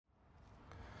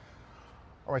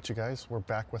All right, you guys, we're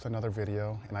back with another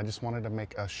video, and I just wanted to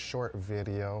make a short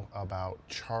video about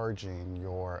charging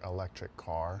your electric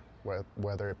car,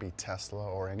 whether it be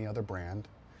Tesla or any other brand,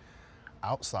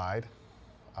 outside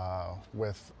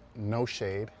with no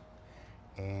shade.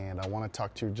 And I want to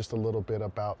talk to you just a little bit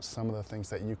about some of the things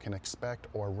that you can expect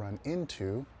or run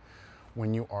into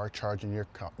when you are charging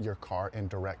your car in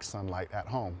direct sunlight at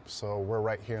home. So we're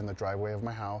right here in the driveway of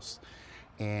my house,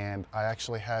 and I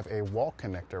actually have a wall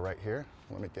connector right here.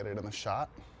 Let me get it in the shot.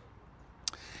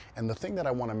 And the thing that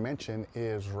I want to mention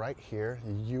is right here,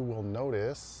 you will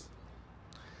notice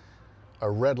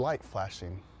a red light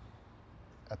flashing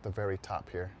at the very top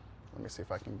here. Let me see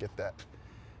if I can get that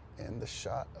in the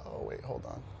shot. Oh, wait, hold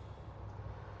on.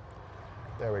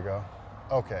 There we go.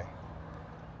 Okay.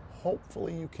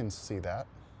 Hopefully you can see that,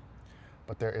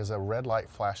 but there is a red light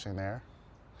flashing there,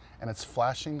 and it's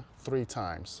flashing 3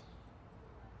 times.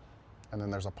 And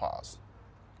then there's a pause.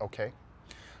 Okay.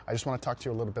 I just want to talk to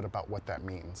you a little bit about what that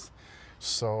means.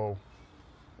 So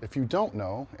if you don't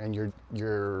know, and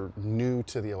you're new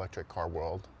to the electric car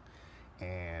world,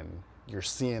 and you're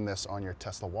seeing this on your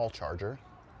Tesla wall charger,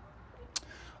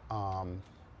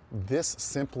 this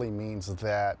simply means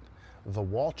that the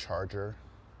wall charger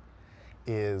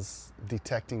is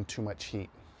detecting too much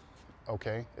heat.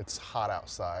 Okay, it's hot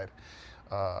outside.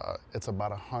 It's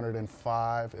about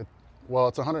 105. Well,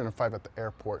 it's 105 at the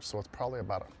airport, so it's probably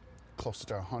about closer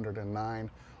to 109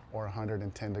 or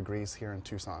 110 degrees here in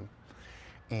Tucson.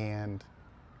 And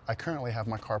I currently have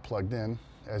my car plugged in,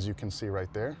 as you can see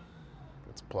right there.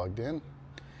 It's plugged in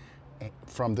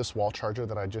from this wall charger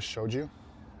that I just showed you.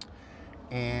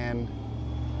 And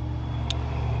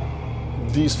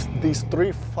these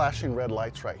 3 flashing red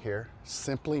lights right here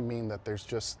simply mean that there's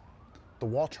just the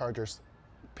wall charger's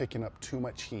picking up too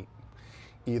much heat,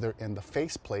 either in the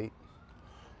faceplate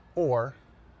or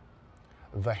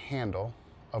the handle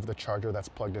of the charger that's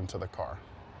plugged into the car.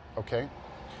 Okay,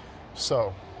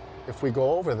 so if we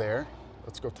go over there,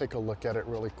 let's go take a look at it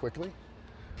really quickly.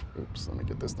 Oops, let me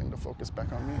get this thing to focus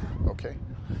back on me. Okay,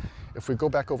 if we go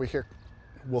back over here,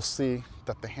 we'll see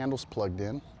that the handle's plugged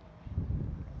in,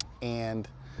 and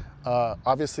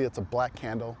obviously it's a black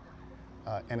handle,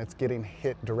 and it's getting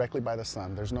hit directly by the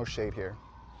sun. There's no shade here.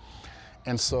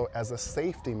 And so as a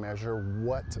safety measure,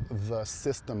 what the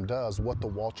system does, what the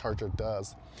wall charger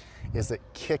does, is it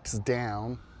kicks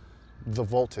down the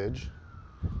voltage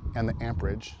and the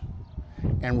amperage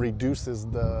and reduces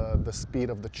the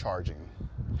speed of the charging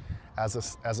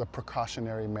as a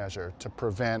precautionary measure to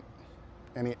prevent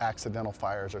any accidental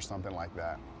fires or something like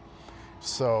that.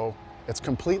 So it's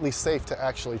completely safe to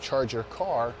actually charge your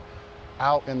car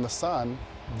out in the sun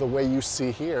the way you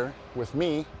see here with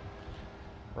me,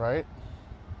 right?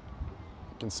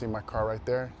 You can see my car right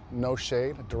there, no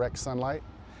shade, direct sunlight.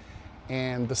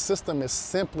 And the system is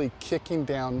simply kicking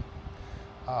down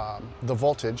the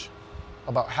voltage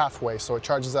about halfway. So it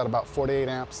charges at about 48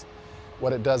 amps.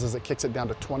 What it does is it kicks it down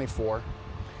to 24.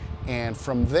 And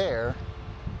from there,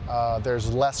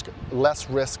 there's less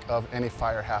risk of any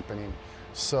fire happening.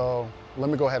 So let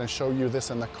me go ahead and show you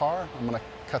this in the car. I'm gonna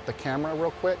cut the camera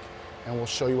real quick, and we'll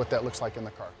show you what that looks like in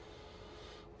the car.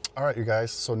 All right, you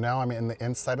guys, so now I'm in the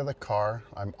inside of the car.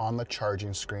 I'm on the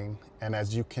charging screen, and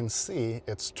as you can see,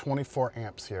 it's 24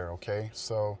 amps here, okay?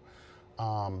 So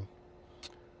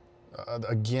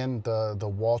again,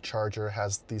 the wall charger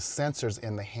has these sensors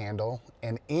in the handle,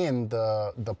 and in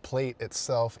the plate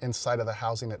itself, inside of the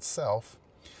housing itself,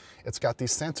 it's got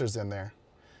these sensors in there,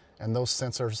 and those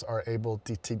sensors are able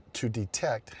to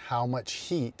detect how much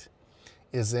heat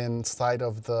is inside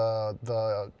of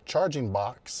the charging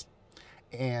box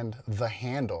and the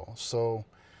handle. So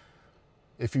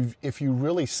if you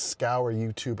really scour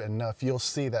YouTube enough, you'll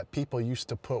see that people used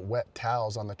to put wet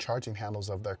towels on the charging handles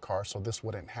of their car so this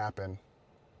wouldn't happen.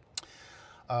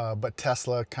 But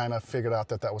Tesla kind of figured out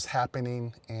that that was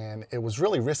happening, and it was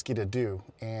really risky to do.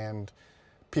 And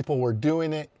people were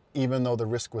doing it even though the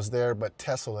risk was there, but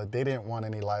Tesla, they didn't want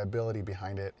any liability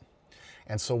behind it.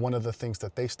 And so one of the things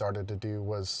that they started to do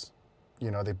was,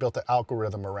 they built an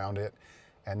algorithm around it,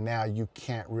 and now you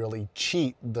can't really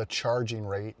cheat the charging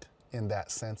rate in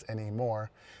that sense anymore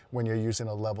when you're using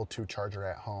a level 2 charger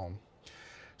at home.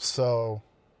 So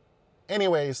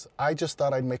anyways, I just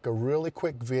thought I'd make a really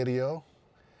quick video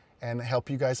and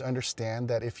help you guys understand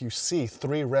that if you see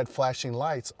 3 red flashing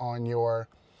lights on your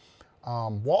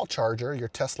wall charger, your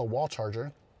Tesla wall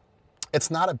charger,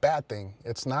 it's not a bad thing.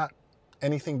 It's not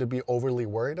anything to be overly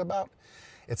worried about.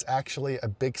 It's actually a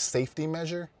big safety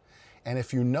measure. And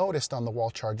if you noticed on the wall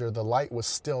charger, the light was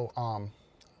still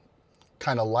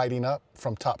kind of lighting up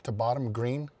from top to bottom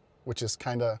green, which is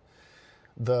kind of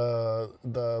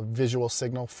the visual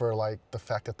signal for like the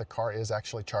fact that the car is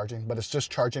actually charging, but it's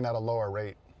just charging at a lower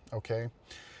rate, okay?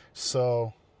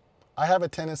 So I have a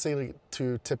tendency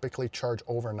to typically charge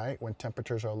overnight when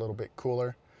temperatures are a little bit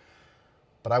cooler,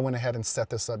 but I went ahead and set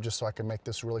this up just so I could make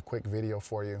this really quick video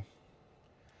for you.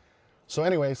 So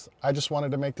anyways, I just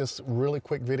wanted to make this really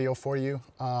quick video for you.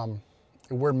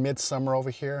 We're midsummer over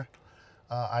here.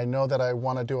 I know that I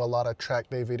want to do a lot of track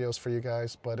day videos for you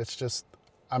guys, but it's just,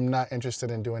 I'm not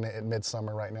interested in doing it in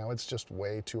midsummer right now. It's just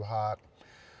way too hot.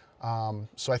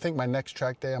 So I think my next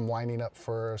track day I'm lining up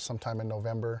for sometime in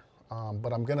November.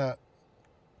 But I'm gonna,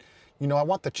 you know, I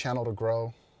want the channel to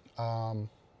grow.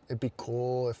 It'd be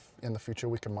cool if in the future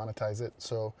we can monetize it.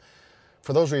 So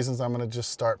for those reasons, I'm gonna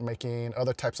just start making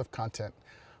other types of content.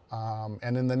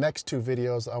 And in the next two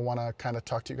videos, I wanna kind of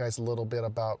talk to you guys a little bit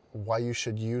about why you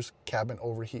should use cabin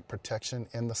overheat protection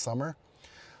in the summer.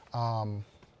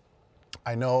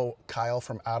 I know Kyle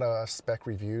from Out of Spec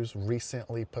Reviews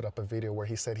recently put up a video where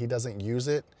he said he doesn't use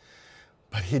it,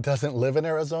 but he doesn't live in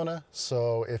Arizona.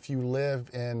 So if you live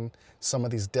in some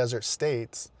of these desert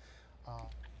states.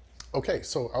 Okay,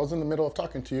 so I was in the middle of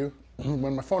talking to you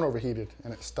when my phone overheated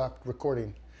and it stopped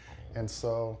recording. And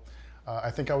so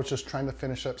I think I was just trying to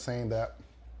finish up saying that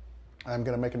I'm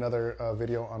gonna make another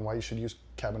video on why you should use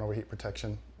cabin overheat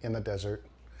protection in the desert,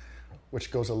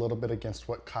 which goes a little bit against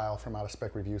what Kyle from Out of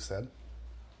Spec Review said.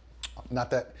 Not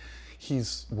that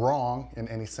he's wrong in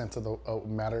any sense of the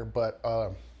matter, but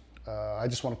I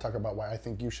just want to talk about why I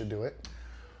think you should do it,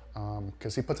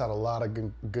 because he puts out a lot of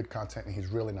good content and he's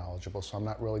really knowledgeable, so I'm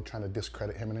not really trying to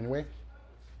discredit him in any way.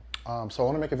 So I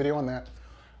want to make a video on that.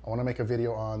 I want to make a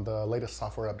video on the latest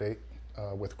software update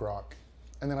with Grok,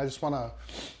 and then I just want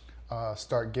to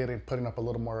start putting up a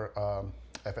little more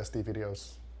FSD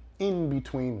videos in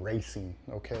between racing,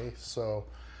 okay? So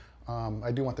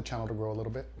I do want the channel to grow a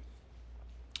little bit.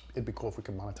 It'd be cool if we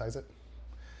could monetize it,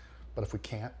 but if we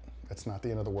can't, it's not the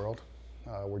end of the world.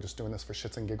 We're just doing this for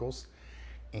shits and giggles.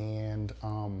 And,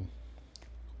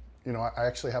 you know, I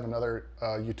actually have another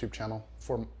YouTube channel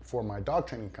for my dog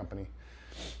training company.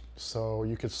 So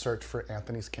you could search for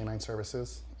Anthony's Canine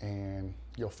Services and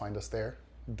you'll find us there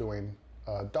doing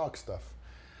dog stuff.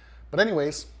 But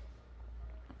anyways,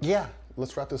 yeah,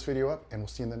 let's wrap this video up and we'll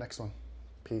see you in the next one.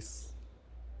 Peace.